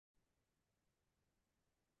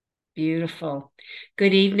Beautiful.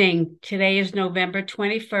 Good evening. Today is November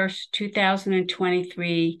 21st,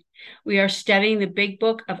 2023. We are studying the Big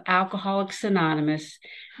Book of Alcoholics Anonymous.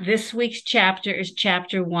 This week's chapter is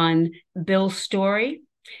chapter 1, Bill's Story.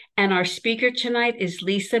 And our speaker tonight is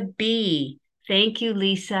Lesa B. Thank you,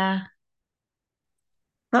 Lesa.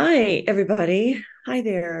 Hi, everybody. Hi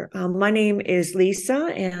there. My name is Lesa,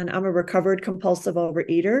 and I'm a recovered compulsive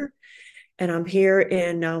overeater. And I'm here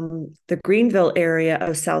in the Greenville area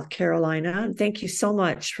of South Carolina. Thank you so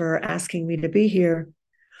much for asking me to be here.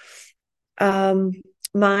 Um,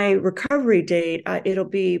 my recovery date, it'll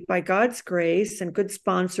be by God's grace and good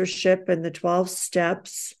sponsorship and the 12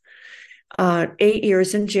 steps, 8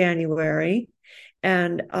 years in January.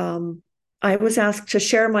 And I was asked to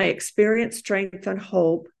share my experience, strength, and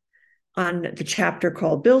hope on the chapter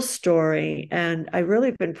called Bill's Story. And I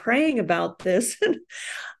really been praying about this.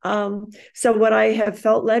 So what I have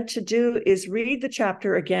felt led to do is read the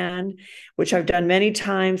chapter again, which I've done many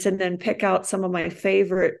times, and then pick out some of my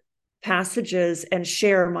favorite passages and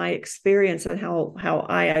share my experience and how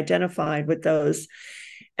I identified with those.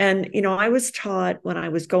 And, I was taught when I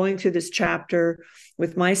was going through this chapter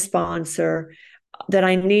with my sponsor that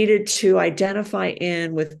I needed to identify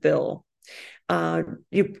in with Bill.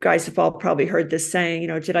 You guys have all probably heard this saying,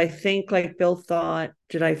 did I think like Bill thought?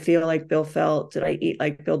 Did I feel like Bill felt? Did I eat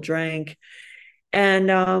like Bill drank? And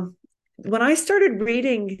when I started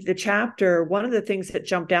reading the chapter, one of the things that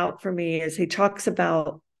jumped out for me is he talks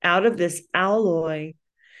about out of this alloy.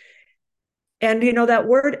 And, that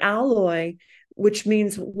word alloy, which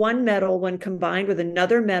means one metal when combined with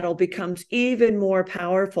another metal becomes even more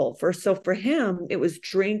powerful. So for him, it was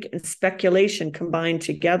drink and speculation combined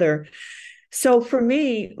together. So for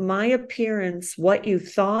me, my appearance, what you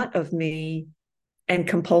thought of me, and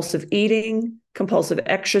compulsive eating, compulsive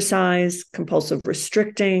exercise, compulsive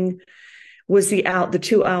restricting was the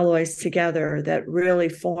two alloys together that really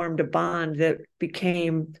formed a bond that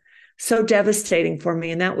became so devastating for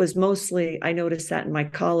me. And that was mostly, I noticed that in my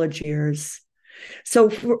college years. So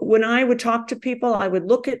when I would talk to people, I would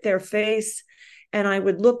look at their face and I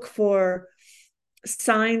would look for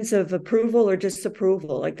signs of approval or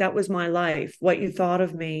disapproval. Like that was my life, what you thought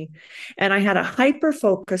of me. And I had a hyper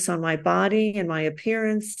focus on my body and my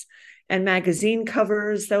appearance and magazine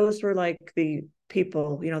covers. Those were like the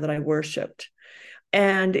people, that I worshiped.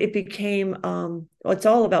 And it became, it's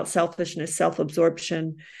all about selfishness,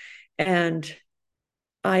 self-absorption. And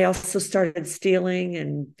I also started stealing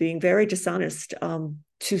and being very dishonest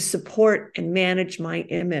to support and manage my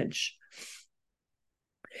image.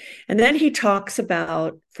 And then he talks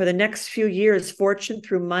about, for the next few years, fortune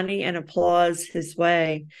threw money and applause his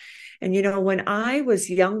way. And, when I was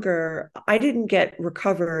younger, I didn't get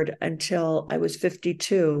recovered until I was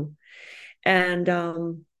 52.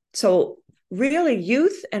 And so, really,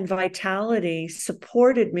 youth and vitality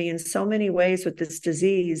supported me in so many ways with this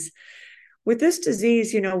disease. With this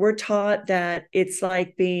disease, we're taught that it's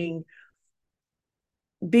like being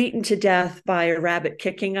beaten to death by a rabbit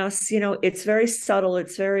kicking us. It's very subtle,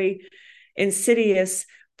 it's very insidious.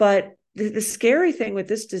 But the scary thing with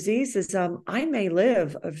this disease is I may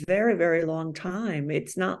live a very, very long time.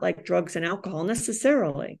 It's not like drugs and alcohol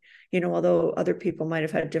necessarily, although other people might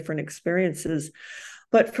have had different experiences.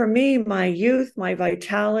 But for me, my youth, my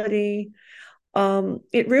vitality,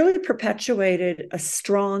 it really perpetuated a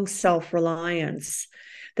strong self-reliance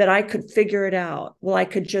that I could figure it out. Well, I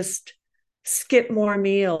could just skip more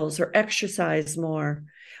meals or exercise more.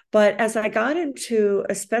 But as I got into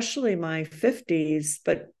especially my 50s,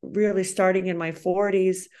 but really starting in my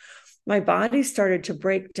 40s, my body started to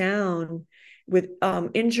break down with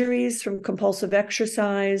injuries from compulsive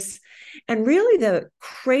exercise and really the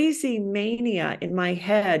crazy mania in my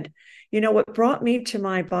head. What brought me to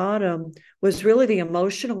my bottom was really the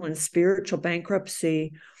emotional and spiritual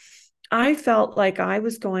bankruptcy. I felt like I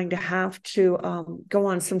was going to have to go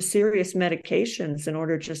on some serious medications in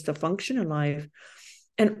order just to function in life.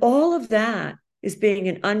 And all of that is being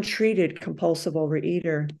an untreated compulsive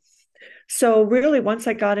overeater. So really, once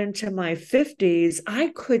I got into my 50s,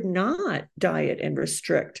 I could not diet and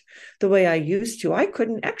restrict the way I used to. I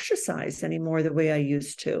couldn't exercise anymore the way I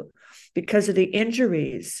used to because of the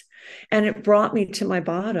injuries. And it brought me to my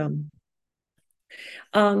bottom.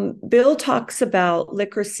 Bill talks about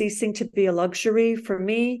liquor ceasing to be a luxury. For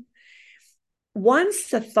me, once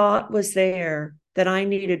the thought was there that I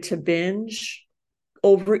needed to binge,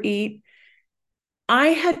 overeat, I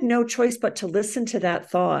had no choice but to listen to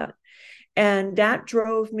that thought. And that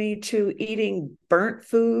drove me to eating burnt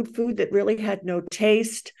food that really had no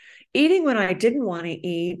taste, eating when I didn't want to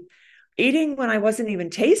eat, eating when I wasn't even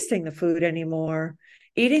tasting the food anymore,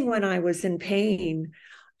 eating when I was in pain.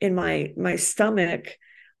 in my stomach,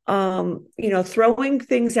 throwing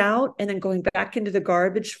things out and then going back into the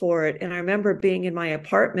garbage for it. And I remember being in my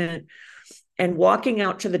apartment and walking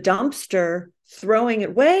out to the dumpster, throwing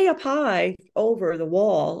it way up high over the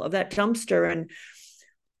wall of that dumpster. And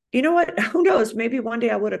you know what? Who knows? Maybe one day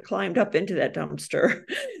I would have climbed up into that dumpster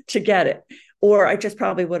to get it. Or I just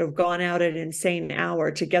probably would have gone out at an insane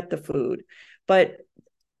hour to get the food. But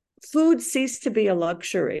food ceased to be a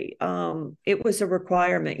luxury. It was a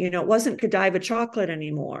requirement. It wasn't Godiva chocolate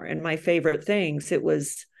anymore and my favorite things. It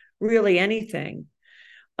was really anything.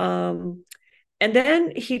 And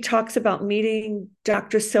then he talks about meeting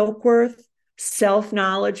Dr. Silkworth.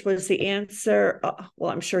 Self-knowledge was the answer.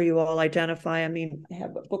 Well, I'm sure you all identify. I mean, I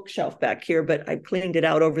have a bookshelf back here, but I cleaned it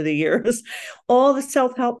out over the years. All the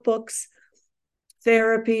self-help books,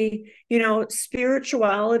 therapy,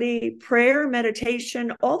 spirituality, prayer,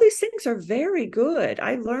 meditation, all these things are very good.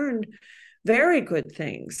 I learned very good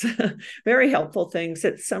things, very helpful things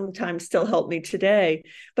that sometimes still help me today.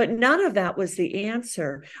 But none of that was the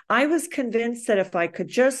answer. I was convinced that if I could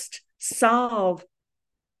just solve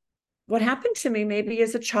what happened to me, maybe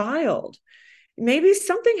as a child, maybe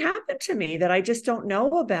something happened to me that I just don't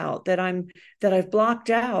know about, that I've blocked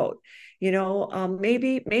out,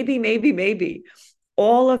 maybe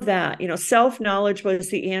all of that, self-knowledge was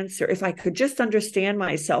the answer. If I could just understand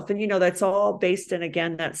myself, and, that's all based in,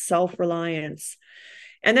 again, that self-reliance.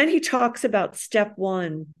 And then he talks about step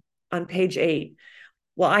 1 on page 8.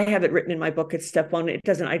 Well, I have it written in my book. It's step 1. It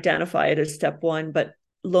doesn't identify it as step 1, but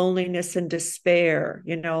loneliness and despair,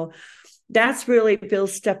 that's really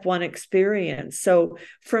Bill's step 1 experience. So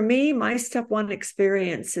for me, my step 1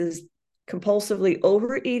 experience is compulsively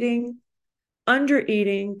overeating,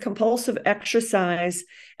 undereating, compulsive exercise,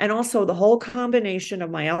 and also the whole combination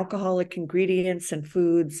of my alcoholic ingredients and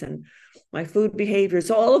foods and my food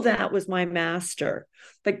behaviors. All of that was my master.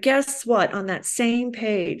 But guess what? On that same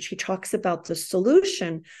page, he talks about the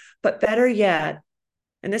solution, but better yet,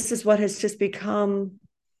 and this is what has just become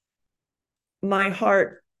my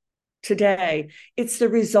heart today, it's the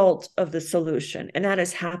result of the solution. And that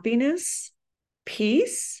is happiness,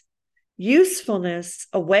 peace, usefulness,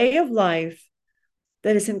 a way of life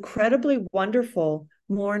that is incredibly wonderful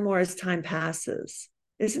more and more as time passes.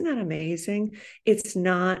 Isn't that amazing? It's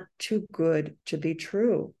not too good to be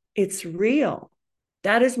true. It's real.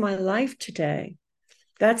 That is my life today.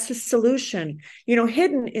 That's the solution.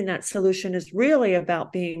 Hidden in that solution is really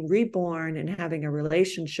about being reborn and having a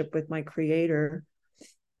relationship with my creator.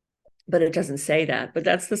 But it doesn't say that, but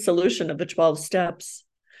that's the solution of the 12 steps.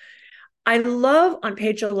 I love on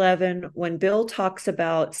page 11 when Bill talks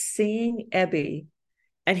about seeing Ebby,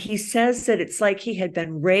 and he says that it's like he had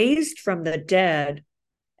been raised from the dead.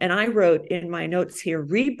 And I wrote in my notes here,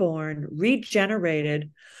 reborn,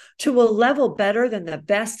 regenerated to a level better than the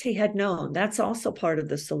best he had known. That's also part of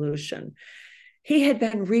the solution. He had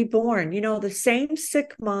been reborn. The same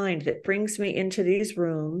sick mind that brings me into these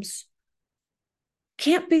rooms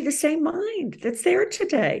can't be the same mind that's there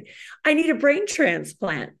today. I need a brain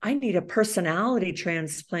transplant. I need a personality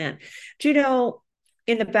transplant. Do you know,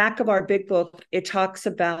 in the back of our big book, it talks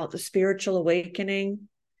about the spiritual awakening.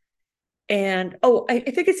 And, I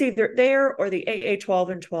think it's either there or the AA 12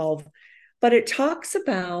 and 12, but it talks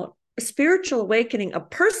about a spiritual awakening, a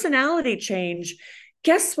personality change.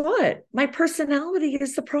 Guess what? My personality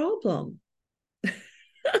is the problem.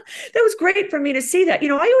 That was great for me to see that. I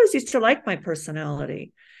always used to like my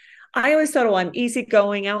personality. I always thought, I'm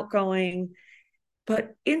easygoing, outgoing,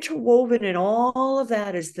 but interwoven in all of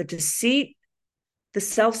that is the deceit, the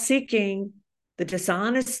self-seeking, the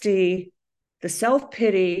dishonesty, the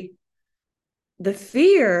self-pity, the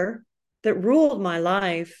fear that ruled my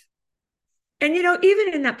life. And,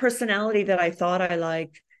 even in that personality that I thought I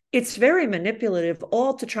liked, it's very manipulative,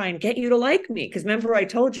 all to try and get you to like me. Because remember, I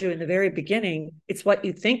told you in the very beginning, it's what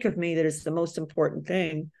you think of me that is the most important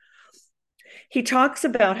thing. He talks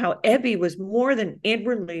about how Ebby was more than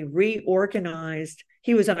inwardly reorganized.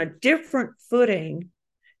 He was on a different footing.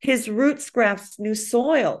 His roots grasped new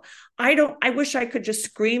soil. I wish I could just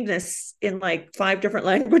scream this in like 5 different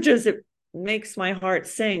languages. It makes my heart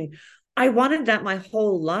sing. I wanted that my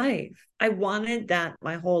whole life. I wanted that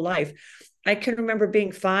my whole life. I can remember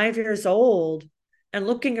being 5 years old and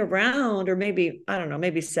looking around, or maybe, I don't know,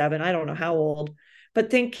 maybe 7, I don't know how old, but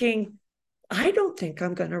thinking, I don't think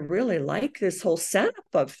I'm going to really like this whole setup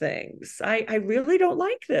of things. I really don't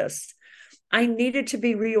like this. I needed to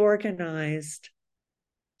be reorganized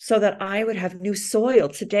so that I would have new soil.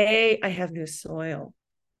 Today, I have new soil.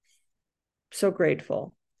 So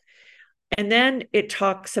grateful. And then it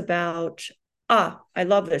talks about, I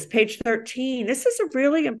love this, page 13. This is a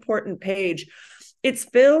really important page. It's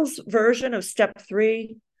Bill's version of step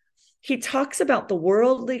 3. He talks about the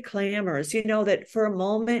worldly clamors, that for a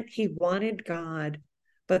moment he wanted God,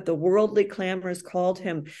 but the worldly clamors called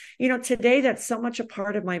him. Today that's so much a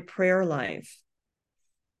part of my prayer life.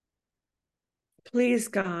 Please,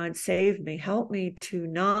 God, save me. Help me to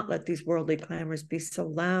not let these worldly clamors be so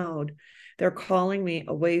loud. They're calling me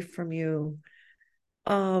away from you.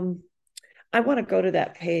 I want to go to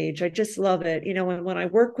that page. I just love it. When I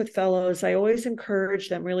work with fellows, I always encourage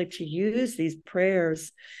them really to use these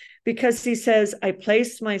prayers, because he says, I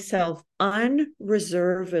place myself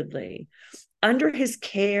unreservedly under his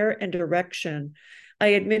care and direction. I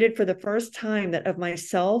admitted for the first time that of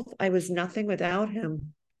myself, I was nothing without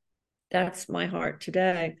him. That's my heart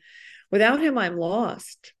today. Without him, I'm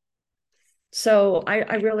lost. So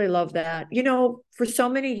I really love that. For so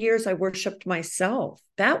many years, I worshiped myself.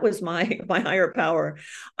 That was my higher power.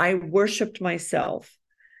 I worshiped myself.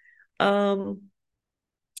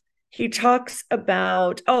 He talks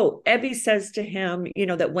about, Ebby says to him,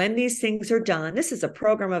 that when these things are done, this is a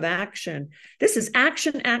program of action. This is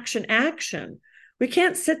action, action, action. We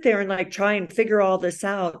can't sit there and try and figure all this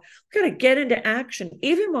out. We've got to get into action,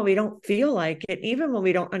 even when we don't feel like it, even when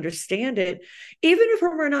we don't understand it, even if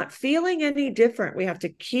we're not feeling any different. We have to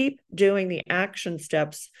keep doing the action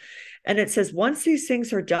steps. And it says, once these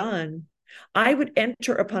things are done, I would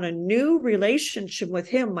enter upon a new relationship with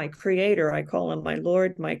him, my creator. I call him my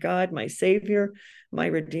Lord, my God, my Savior, my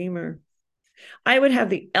Redeemer. I would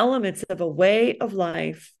have the elements of a way of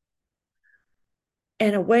life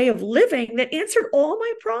and a way of living that answered all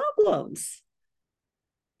my problems.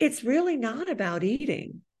 It's really not about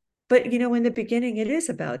eating. But, in the beginning, it is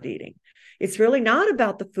about eating. It's really not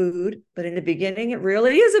about the food, but in the beginning, it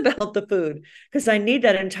really is about the food, because I need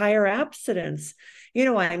that entire abstinence.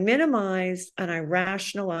 I minimized and I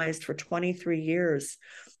rationalized for 23 years.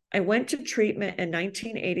 I went to treatment in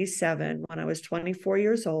 1987 when I was 24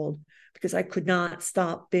 years old because I could not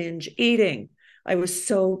stop binge eating. I was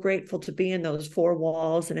so grateful to be in those 4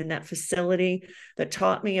 walls and in that facility that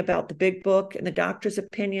taught me about the big book and the doctor's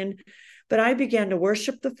opinion. But I began to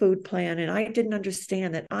worship the food plan, and I didn't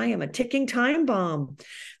understand that I am a ticking time bomb,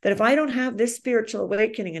 that if I don't have this spiritual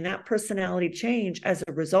awakening and that personality change as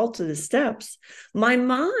a result of the steps, my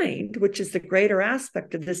mind, which is the greater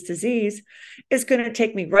aspect of this disease, is going to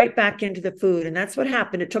take me right back into the food. And that's what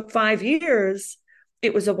happened. It took 5 years.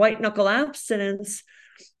 It was a white knuckle abstinence.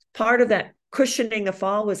 Part of that cushioning the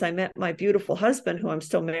fall was I met my beautiful husband, who I'm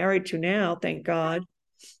still married to now, thank God.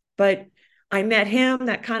 But I met him.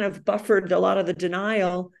 That kind of buffered a lot of the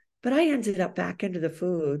denial, but I ended up back into the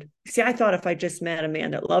food. See, I thought if I just met a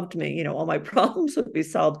man that loved me, all my problems would be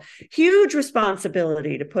solved. Huge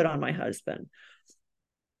responsibility to put on my husband.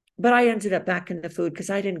 But I ended up back in the food because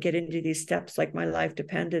I didn't get into these steps like my life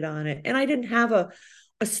depended on it. And I didn't have a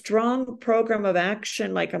strong program of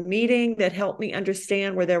action, like a meeting that helped me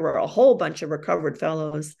understand, where there were a whole bunch of recovered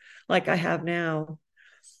fellows like I have now.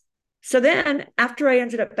 So then after I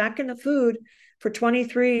ended up back in the food for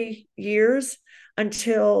 23 years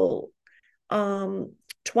until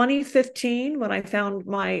 2015, when I found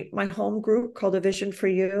my home group called A Vision for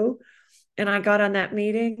You, and I got on that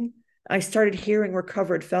meeting, I started hearing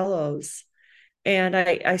recovered fellows. And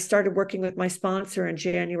I started working with my sponsor in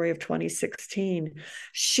January of 2016.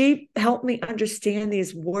 She helped me understand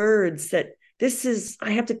these words, that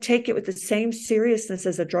I have to take it with the same seriousness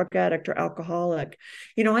as a drug addict or alcoholic.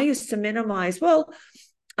 I used to minimize,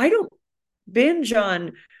 I don't binge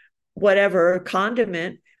on whatever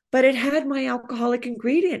condiment, but it had my alcoholic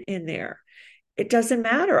ingredient in there. It doesn't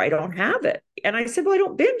matter. I don't have it. And I said, I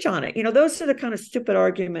don't binge on it. Those are the kind of stupid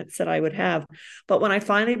arguments that I would have. But when I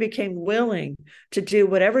finally became willing to do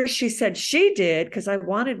whatever she said she did, because I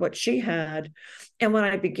wanted what she had, and when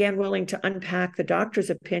I began willing to unpack the doctor's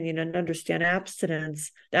opinion and understand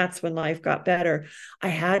abstinence, that's when life got better. I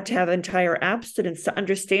had to have entire abstinence to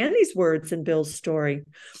understand these words in Bill's story.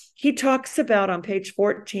 He talks about on page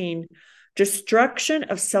 14, destruction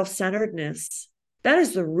of self-centeredness. That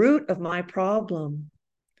is the root of my problem.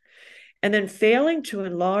 And then failing to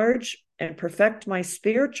enlarge and perfect my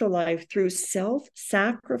spiritual life through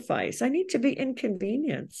self-sacrifice. I need to be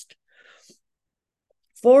inconvenienced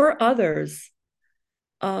for others.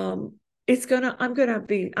 I'm gonna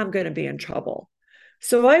be in trouble.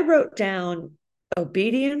 So I wrote down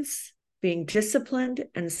obedience, being disciplined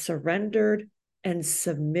and surrendered and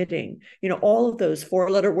submitting. All of those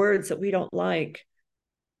 4-letter words that we don't like.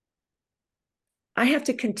 I have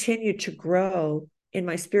to continue to grow in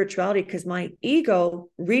my spirituality because my ego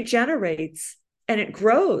regenerates and it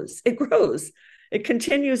grows. It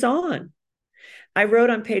continues on. I wrote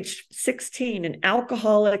on page 16, an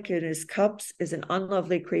alcoholic in his cups is an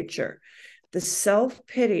unlovely creature. The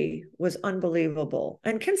self-pity was unbelievable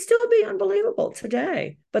and can still be unbelievable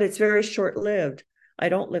today, but it's very short-lived. I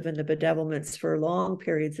don't live in the bedevilments for long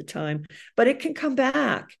periods of time, but it can come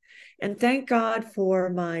back. And thank God for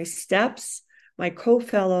my steps, my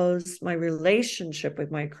co-fellows, my relationship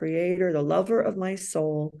with my creator, the lover of my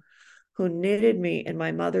soul, who knitted me in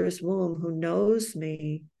my mother's womb, who knows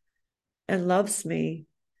me and loves me,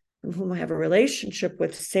 and whom I have a relationship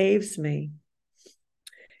with, saves me.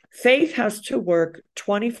 Faith has to work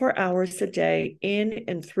 24 hours a day in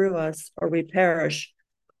and through us, or we perish.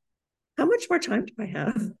 How much more time do I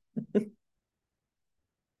have?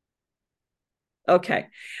 Okay.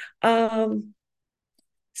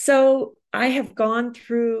 So I have gone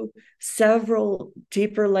through several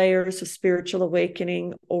deeper layers of spiritual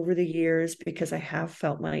awakening over the years because I have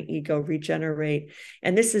felt my ego regenerate.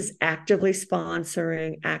 And this is actively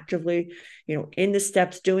sponsoring, actively, in the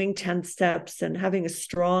steps, doing 10 steps and having a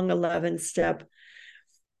strong 11 step.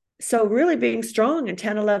 So really being strong in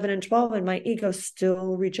 10, 11, and 12, and my ego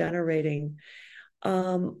still regenerating.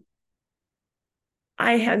 I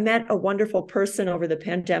had met a wonderful person over the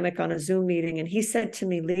pandemic on a Zoom meeting, and he said to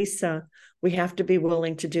me, Lesa, we have to be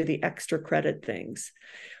willing to do the extra credit things.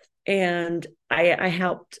 And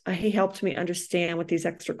he helped me understand what these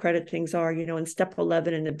extra credit things are, in step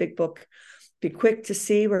 11 in the big book, be quick to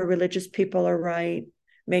see where religious people are right,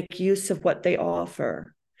 make use of what they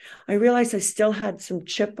offer. I realized I still had some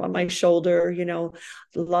chip on my shoulder, a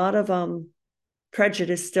lot of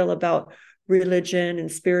prejudice still about religion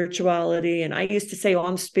and spirituality. And I used to say, oh,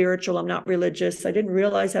 I'm spiritual, I'm not religious. I didn't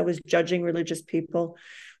realize I was judging religious people.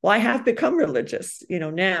 Well, I have become religious,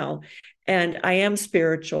 now, and I am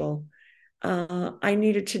spiritual. I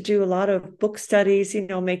needed to do a lot of book studies,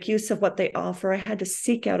 make use of what they offer. I had to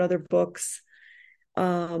seek out other books.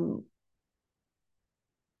 And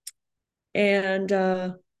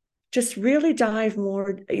just really dive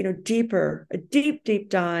more, deeper, a deep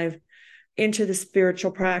dive into the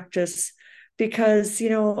spiritual practice, because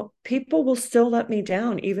people will still let me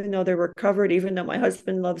down, even though they're recovered, even though my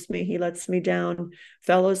husband loves me, he lets me down,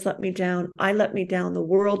 fellows let me down, I let me down, the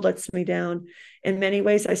world lets me down. In many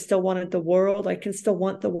ways, I still wanted the world, I can still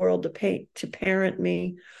want the world to parent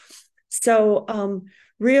me. So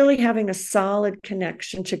really having a solid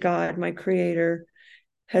connection to God, my creator,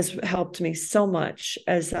 has helped me so much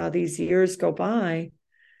as these years go by.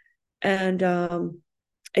 And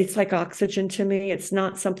it's like oxygen to me. It's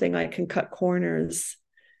not something I can cut corners.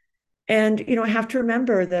 And, I have to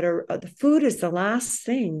remember that the food is the last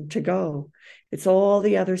thing to go. It's all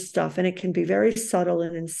the other stuff, and it can be very subtle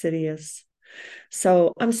and insidious.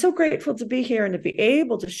 So I'm so grateful to be here and to be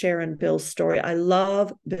able to share in Bill's story. I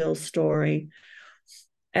love Bill's story.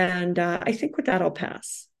 And I think with that, I'll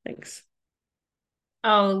pass. Thanks.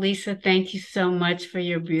 Oh, Lesa, thank you so much for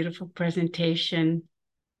your beautiful presentation.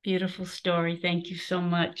 Beautiful story. Thank you so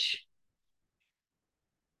much.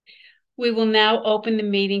 We will now open the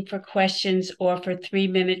meeting for questions or for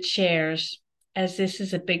 3-minute shares. As this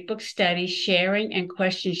is a big book study, sharing and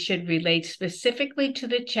questions should relate specifically to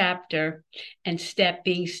the chapter and step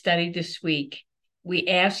being studied this week. We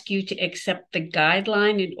ask you to accept the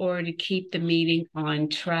guideline in order to keep the meeting on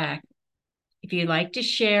track. If you'd like to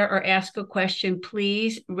share or ask a question,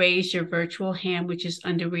 please raise your virtual hand, which is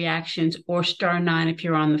under reactions, or *9 if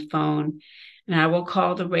you're on the phone. And I will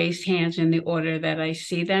call the raised hands in the order that I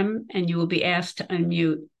see them, and you will be asked to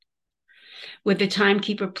unmute. Would the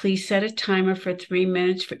timekeeper please set a timer for 3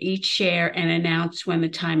 minutes for each share and announce when the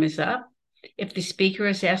time is up? If the speaker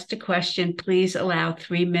is asked a question, please allow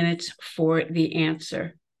 3 minutes for the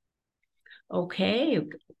answer. Okay,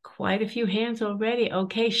 quite a few hands already.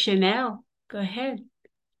 Okay, Chanel. Go ahead.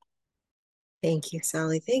 Thank you,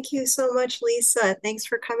 Sally. Thank you so much, Lesa. Thanks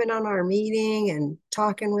for coming on our meeting and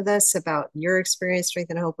talking with us about your experience, strength,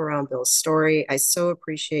 and hope around Bill's story. I so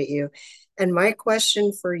appreciate you. And my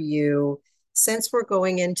question for you, since we're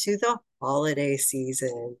going into the holiday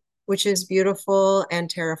season, which is beautiful and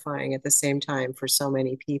terrifying at the same time for so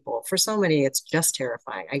many people. For so many, it's just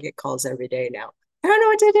terrifying. I get calls every day now. I don't know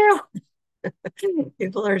what to do.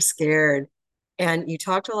 People are scared. And you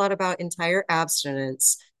talked a lot about entire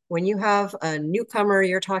abstinence. When you have a newcomer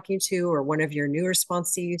you're talking to, or one of your new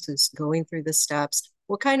sponsees who's going through the steps,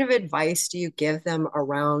 what kind of advice do you give them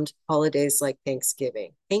around holidays like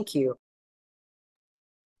Thanksgiving? Thank you.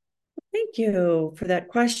 Thank you for that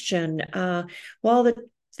question.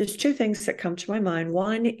 There's two things that come to my mind.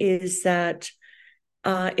 One is that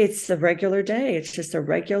it's a regular day. It's just a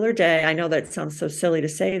regular day. I know that sounds so silly to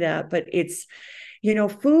say that, but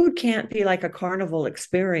food can't be like a carnival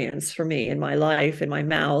experience for me in my life, in my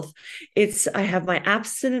mouth. I have my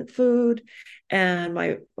abstinent food,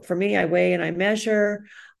 and for me, I weigh and I measure.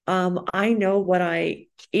 I know what I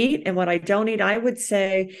eat and what I don't eat. I would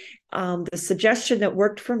say the suggestion that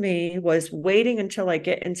worked for me was waiting until I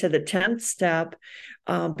get into the 10th step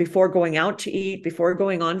before going out to eat, before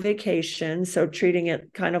going on vacation. So treating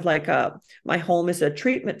it kind of like my home is a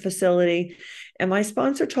treatment facility. And my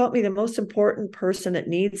sponsor taught me the most important person that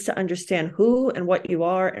needs to understand who and what you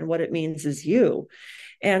are and what it means is you.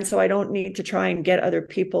 And so I don't need to try and get other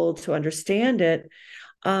people to understand it.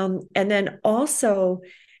 And then also,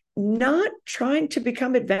 not trying to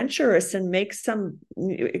become adventurous and make some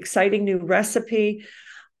exciting new recipe.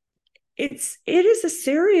 It is a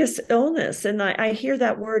serious illness. And I hear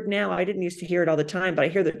that word now. I didn't used to hear it all the time, but I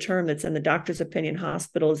hear the term that's in the doctor's opinion,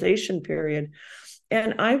 hospitalization period.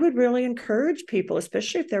 And I would really encourage people,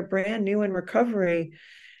 especially if they're brand new in recovery,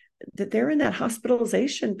 that they're in that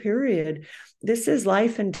hospitalization period. This is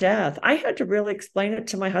life and death. I had to really explain it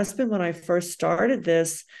to my husband when I first started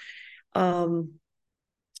this.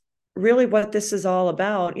 Really what this is all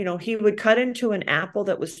about. He would cut into an apple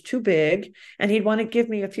that was too big and he'd want to give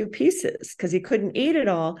me a few pieces because he couldn't eat it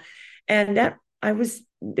all. And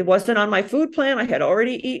it wasn't on my food plan. I had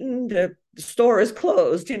already eaten. The store is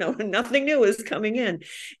closed, nothing new is coming in.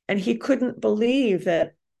 And he couldn't believe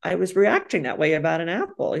that I was reacting that way about an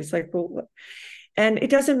apple. He's like, well, what? And it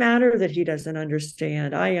doesn't matter that he doesn't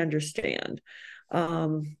understand. I understand.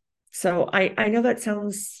 So I know that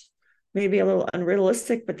sounds maybe a little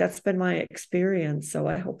unrealistic, but that's been my experience. So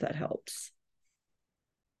I hope that helps.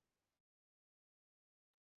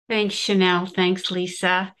 Thanks, Chanel. Thanks,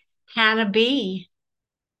 Lesa. Hannah B.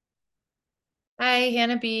 Hi,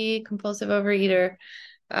 Hannah B, compulsive overeater.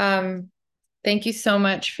 Thank you so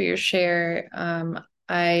much for your share.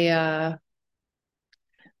 I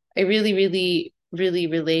really, really, really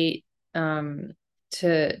relate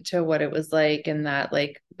to what it was like, and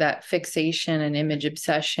that fixation and image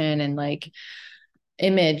obsession and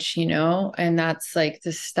image, and that's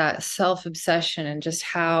that self-obsession and just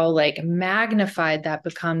how magnified that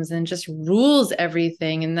becomes and just rules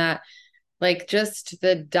everything, and that just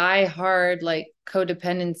the die hard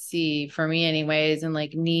codependency for me anyways, and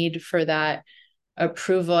need for that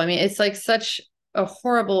approval. I mean, it's such a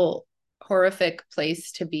horrific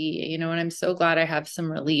place to be, and I'm so glad I have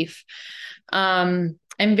some relief. I'm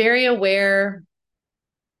very aware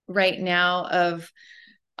right now of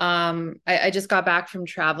I just got back from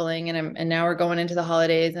traveling, and now we're going into the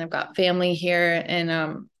holidays, and I've got family here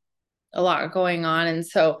and a lot going on. And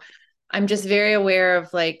so I'm just very aware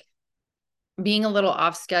of being a little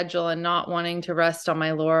off schedule and not wanting to rest on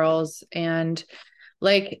my laurels. And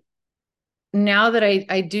now that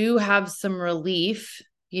I do have some relief,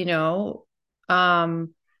 in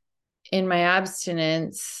my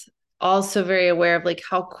abstinence, also very aware of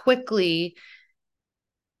how quickly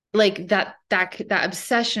that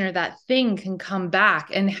obsession or that thing can come back,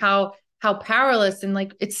 and how powerless,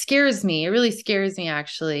 and it scares me. It really scares me,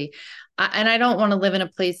 actually. And I don't want to live in a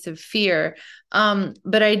place of fear.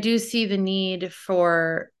 But I do see the need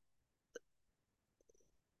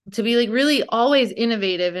to be really always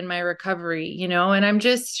innovative in my recovery, and I'm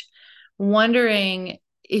just wondering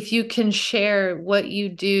if you can share what you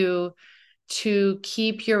do to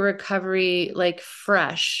keep your recovery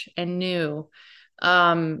fresh and new,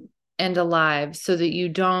 and alive, so that you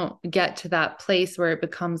don't get to that place where it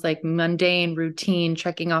becomes mundane routine,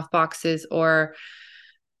 checking off boxes, or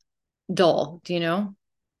dull. Do you know?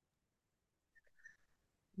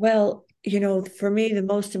 Well, for me, the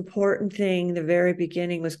most important thing, the very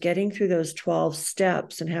beginning, was getting through those 12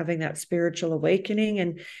 steps and having that spiritual awakening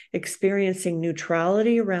and experiencing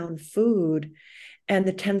neutrality around food and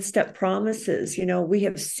the 10-step promises. We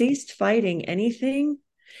have ceased fighting anything,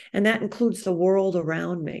 and that includes the world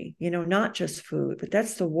around me, not just food, but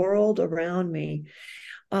that's the world around me.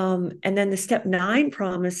 And then the step 9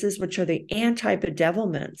 promises, which are the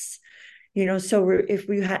anti-bedevilments. So if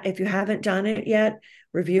you haven't done it yet,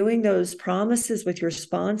 reviewing those promises with your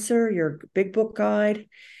sponsor, your big book guide,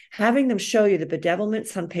 having them show you the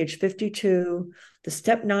bedevilments on page 52, the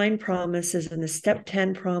step 9 promises and the step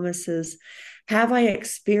 10 promises. Have I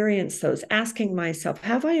experienced those? Asking myself,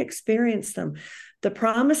 have I experienced them? The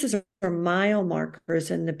promises are mile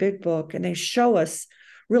markers in the big book, and they show us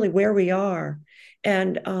really where we are.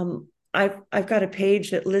 And I've got a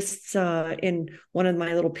page that lists in one of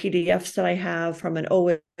my little PDFs that I have from an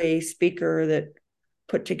OA speaker that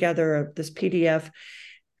put together this PDF,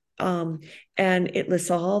 and it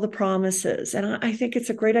lists all the promises. And I think it's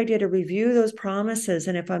a great idea to review those promises.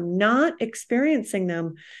 And if I'm not experiencing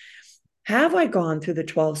them, Have I gone through the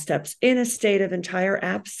 12 steps in a state of entire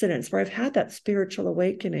abstinence where I've had that spiritual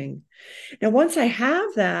awakening? Now, once I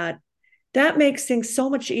have that, that makes things so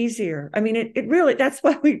much easier. I mean, it really, that's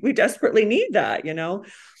why we desperately need that, you know.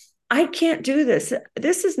 I can't do this.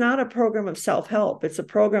 This is not a program of self-help. It's a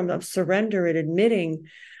program of surrender and admitting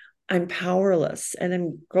I'm powerless, and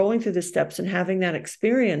then going through the steps and having that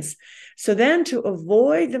experience. So then to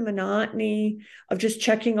avoid the monotony of just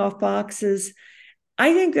checking off boxes,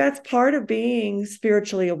 I think that's part of being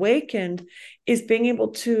spiritually awakened, is being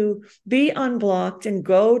able to be unblocked and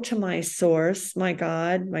go to my source, my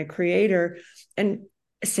God, my creator, and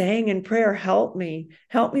saying in prayer, help me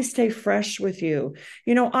stay fresh with you.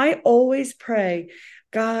 You know, I always pray,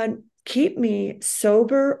 God, keep me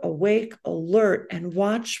sober, awake, alert, and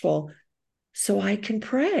watchful so I can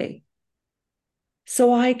pray.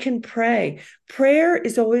 So I can pray. Prayer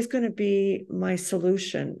is always going to be my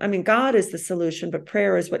solution. I mean, God is the solution, but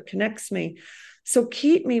prayer is what connects me. So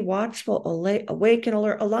keep me watchful, awake, and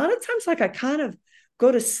alert. A lot of times, like, I kind of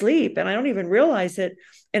go to sleep and I don't even realize it.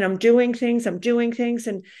 And I'm doing things,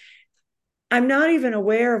 and I'm not even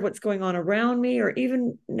aware of what's going on around me or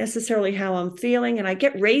even necessarily how I'm feeling. And I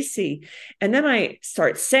get racy. And then I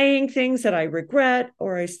start saying things that I regret,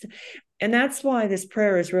 and that's why this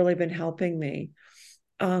prayer has really been helping me.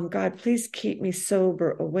 God, please keep me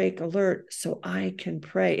sober, awake, alert, so I can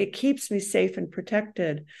pray. It keeps me safe and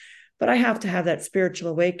protected, but I have to have that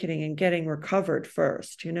spiritual awakening and getting recovered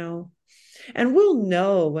first, you know, and we'll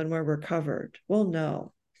know when we're recovered. We'll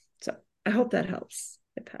know. So I hope that helps.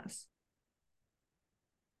 It pass.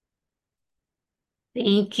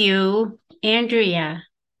 Thank you. Andrea.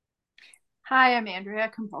 Hi, I'm Andrea,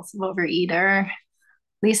 compulsive overeater.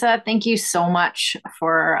 Lesa, thank you so much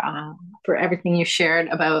for everything you shared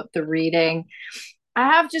about the reading. I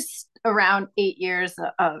have just around 8 years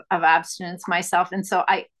of abstinence myself, and so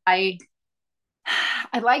I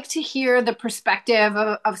like to hear the perspective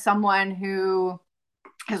of someone who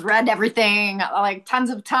has read everything like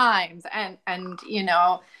tons of times, and you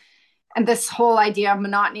know, and this whole idea of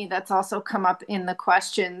monotony that's also come up in the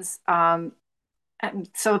questions. And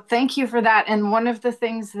so thank you for that. And one of the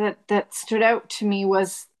things that stood out to me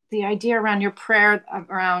was the idea around your prayer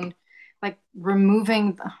around like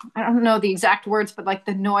removing, I don't know the exact words, but like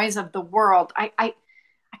the noise of the world. I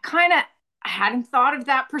kind of hadn't thought of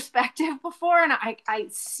that perspective before. And I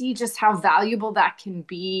see just how valuable that can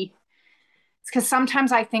be. It's because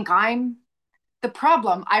sometimes I think I'm the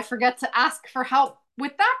problem. I forget to ask for help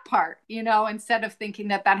with that part, you know, instead of thinking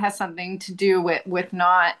that that has something to do with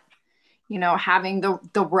not, you know, having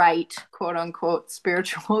the right quote unquote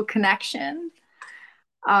spiritual connection.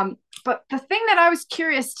 But the thing that I was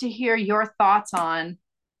curious to hear your thoughts on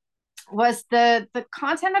was the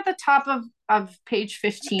content at the top of page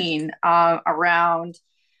 15 around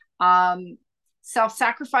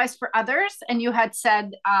self-sacrifice for others. And you had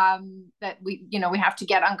said that we have to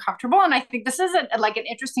get uncomfortable. And I think this is like an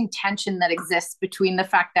interesting tension that exists between the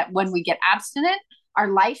fact that when we get abstinent, our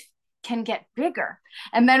life can get bigger.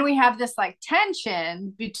 And then we have this like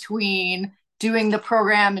tension between doing the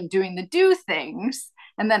program and doing the do things,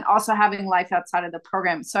 and then also having life outside of the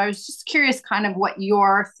program. So I was just curious kind of what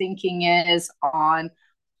your thinking is on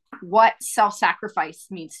what self-sacrifice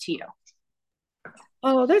means to you.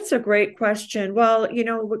 Oh, that's a great question. Well, you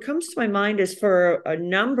know, what comes to my mind is for a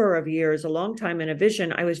number of years, a long time in a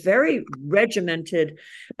vision, I was very regimented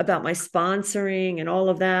about my sponsoring and all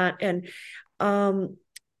of that. And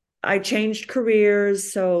I changed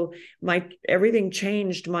careers, so everything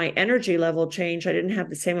changed. My energy level changed. I didn't have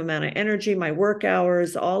the same amount of energy, my work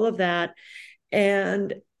hours, all of that.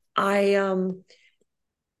 And I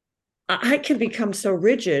can become so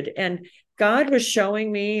rigid, and God was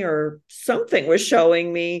showing me, or something was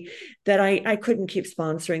showing me, that I couldn't keep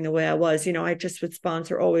sponsoring the way I was. You know, I just would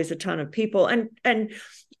sponsor always a ton of people and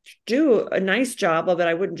do a nice job of it.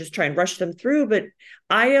 I wouldn't just try and rush them through, but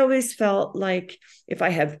I always felt like if I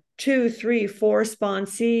have 2, 3, 4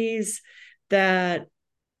 sponsees, that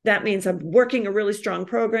means I'm working a really strong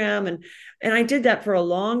program. And I did that for a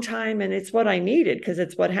long time. And it's what I needed because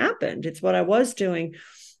it's what happened. It's what I was doing.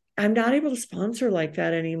 I'm not able to sponsor like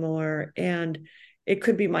that anymore. And it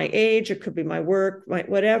could be my age, it could be my work, my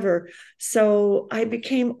whatever. So I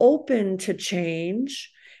became open to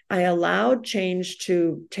change. I allowed change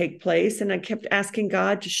to take place, and I kept asking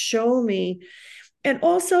God to show me. And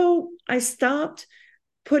also I stopped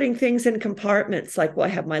putting things in compartments like, well, I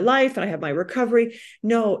have my life and I have my recovery.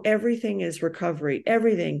 No, everything is recovery.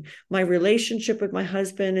 Everything. My relationship with my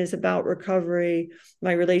husband is about recovery.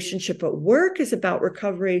 My relationship at work is about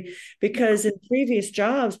recovery, because in previous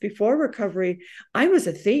jobs before recovery, I was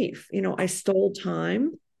a thief. You know, I stole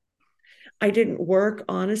time. I didn't work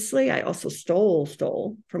honestly. I also stole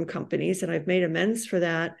from companies, and I've made amends for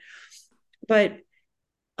that. But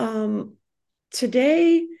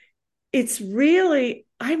today it's really,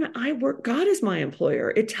 I work, God is my employer.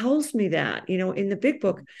 It tells me that, in the big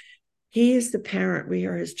book, he is the parent, we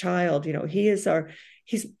are his child,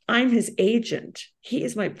 I'm his agent, he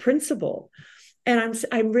is my principal. And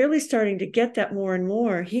I'm really starting to get that more and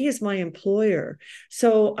more. He is my employer.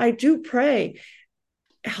 So I do pray,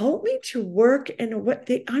 help me to work in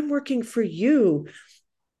I'm working for you.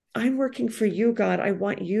 I'm working for you, God. I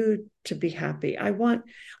want you to be happy. I want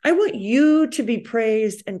you to be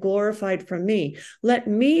praised and glorified from me. Let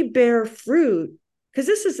me bear fruit, because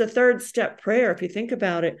this is the third step prayer, if you think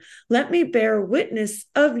about it. Let me bear witness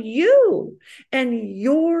of you and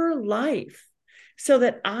your life so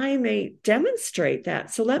that I may demonstrate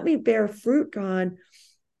that. So let me bear fruit, God,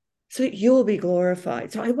 so that you'll be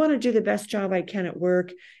glorified. So I want to do the best job I can at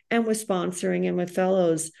work and with sponsoring and with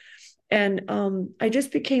fellows. And I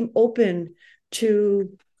just became open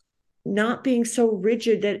to not being so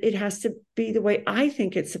rigid that it has to be the way I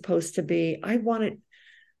think it's supposed to be. I want it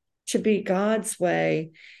to be God's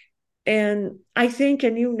way. And I think,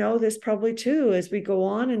 and you know this probably too, as we go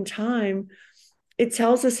on in time, it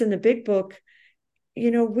tells us in the big book,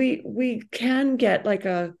 we can get like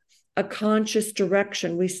a conscious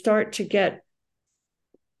direction. We start to get,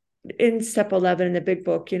 in step 11 in the big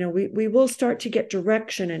book, we will start to get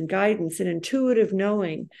direction and guidance and intuitive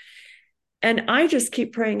knowing. And I just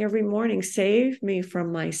keep praying every morning, save me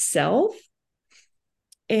from myself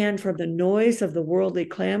and from the noise of the worldly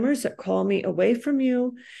clamors that call me away from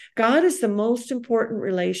you. God is the most important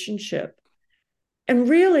relationship. And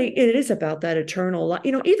really, it is about that eternal life.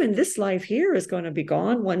 Even this life here is going to be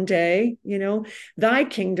gone one day. Thy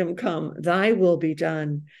kingdom come, thy will be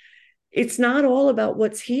done. It's not all about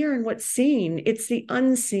what's here and what's seen. It's the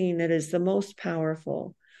unseen that is the most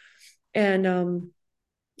powerful. And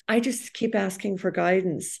I just keep asking for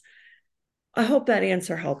guidance. I hope that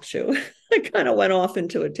answer helps you. I kind of went off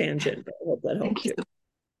into a tangent, but I hope that helps you.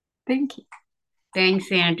 Thank you.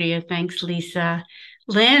 Thanks, Andrea. Thanks, Lesa.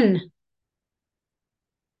 Lynn.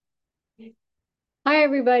 Hi,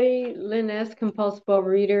 everybody. Lynn S., compulsive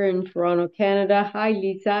overeater in Toronto, Canada. Hi,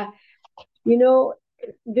 Lesa.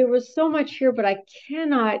 There was so much here, but I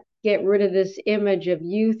cannot get rid of this image of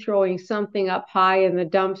you throwing something up high in the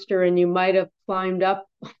dumpster and you might have climbed up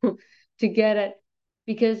to get it.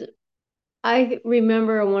 Because I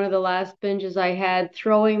remember in one of the last binges I had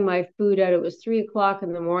throwing my food out. It was 3:00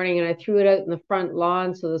 in the morning and I threw it out in the front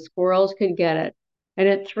lawn so the squirrels could get it. And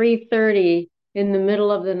at 3:30 in the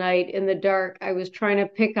middle of the night in the dark, I was trying to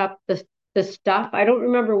pick up the stuff. I don't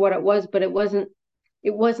remember what it was, but it wasn't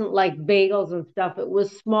like bagels and stuff. It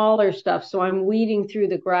was smaller stuff. So I'm weeding through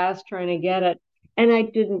the grass trying to get it. And I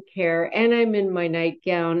didn't care. And I'm in my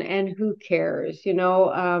nightgown and who cares,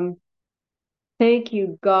 Thank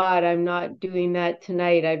you, God, I'm not doing that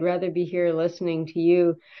tonight. I'd rather be here listening to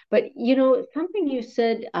you. But, something you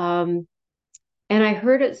said, and I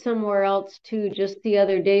heard it somewhere else too, just the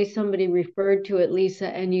other day, somebody referred to it, Lesa,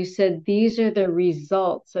 and you said, these are the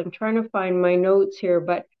results. I'm trying to find my notes here,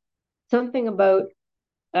 but something about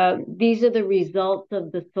these are the results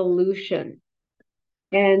of the solution.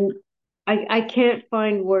 And I can't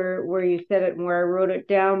find where you said it and where I wrote it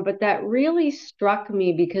down, but that really struck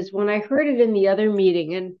me because when I heard it in the other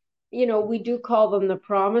meeting, and we do call them the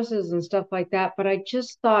promises and stuff like that, but I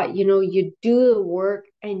just thought, you do the work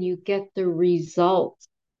and you get the results.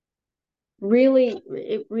 Really,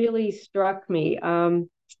 it really struck me. And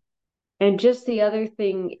just the other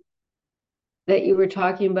thing that you were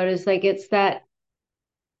talking about is like it's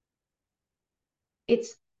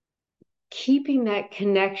keeping that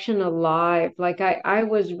connection alive. Like I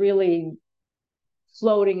was really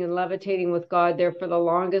floating and levitating with God there for the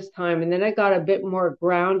longest time. And then I got a bit more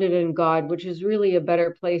grounded in God, which is really a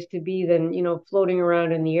better place to be than, floating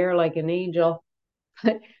around in the air like an angel.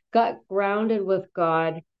 But got grounded with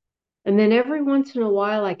God. And then every once in a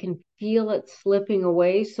while I can feel it slipping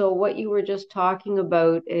away. So what you were just talking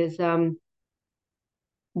about is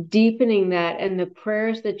deepening that, and the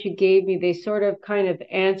prayers that you gave me, they sort of kind of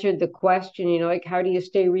answered the question, like how do you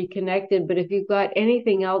stay reconnected? But if you've got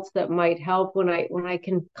anything else that might help when I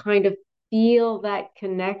can kind of feel that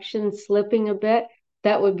connection slipping a bit,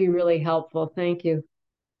 that would be really helpful. Thank you.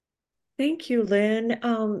 Thank you, Lynn.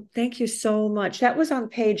 Thank you so much. That was on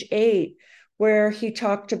page 8 where he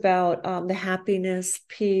talked about the happiness,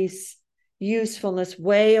 peace, usefulness,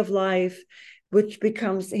 way of life, which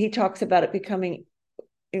he talks about it becoming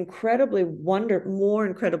more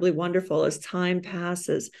incredibly wonderful as time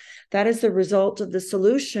passes. That is the result of the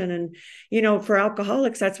solution. And, for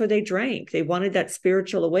alcoholics, that's why they drank. They wanted that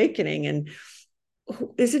spiritual awakening. And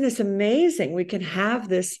isn't this amazing? We can have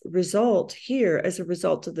this result here as a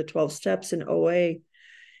result of the 12 steps in OA,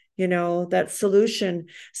 that solution.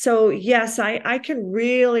 So yes, I can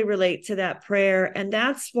really relate to that prayer. And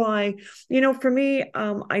that's why, for me,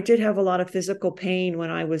 I did have a lot of physical pain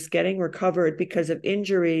when I was getting recovered because of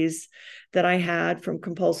injuries that I had from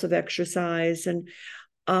compulsive exercise. And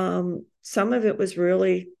some of it was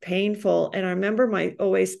really painful. And I remember my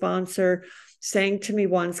OA sponsor saying to me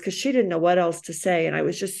once, because she didn't know what else to say, and I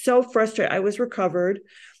was just so frustrated. I was recovered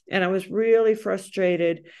and I was really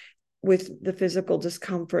frustrated with the physical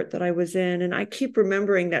discomfort that I was in. And I keep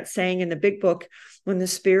remembering that saying in the big book, when the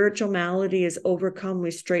spiritual malady is overcome, we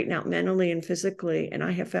straighten out mentally and physically. And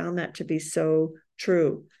I have found that to be so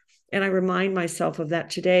true. And I remind myself of that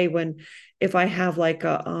today if I have like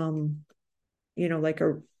I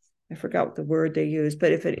forgot what the word they use,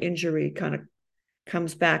 but if an injury kind of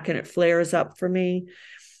comes back and it flares up for me,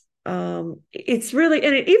 it's really,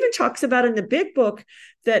 and it even talks about in the big book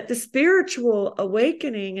that the spiritual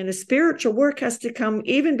awakening and the spiritual work has to come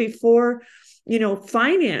even before,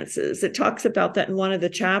 finances. It talks about that in one of the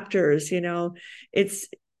chapters.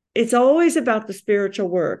 It's always about the spiritual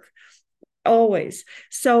work, always.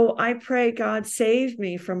 So I pray, God, save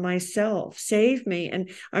me from myself, save me.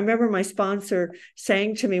 And I remember my sponsor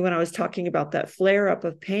saying to me when I was talking about that flare up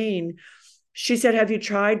of pain, she said, have you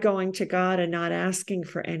tried going to God and not asking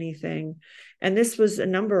for anything? And this was a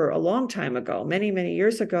long time ago, many, many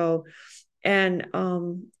years ago. And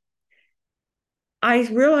I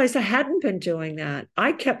realized I hadn't been doing that.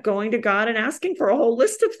 I kept going to God and asking for a whole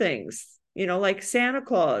list of things, like Santa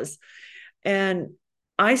Claus. And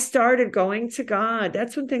I started going to God.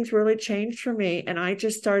 That's when things really changed for me. And I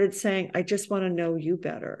just started saying, I just want to know you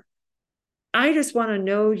better. I just want to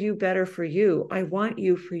know you better for you. I want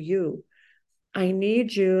you for you. I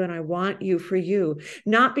need you and I want you for you.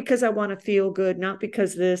 Not because I want to feel good, not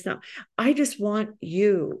because this, no. I just want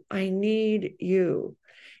you. I need you.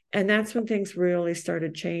 And that's when things really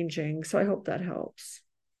started changing. So I hope that helps.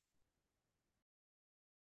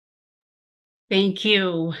 Thank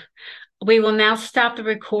you. We will now stop the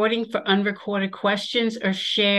recording for unrecorded questions or share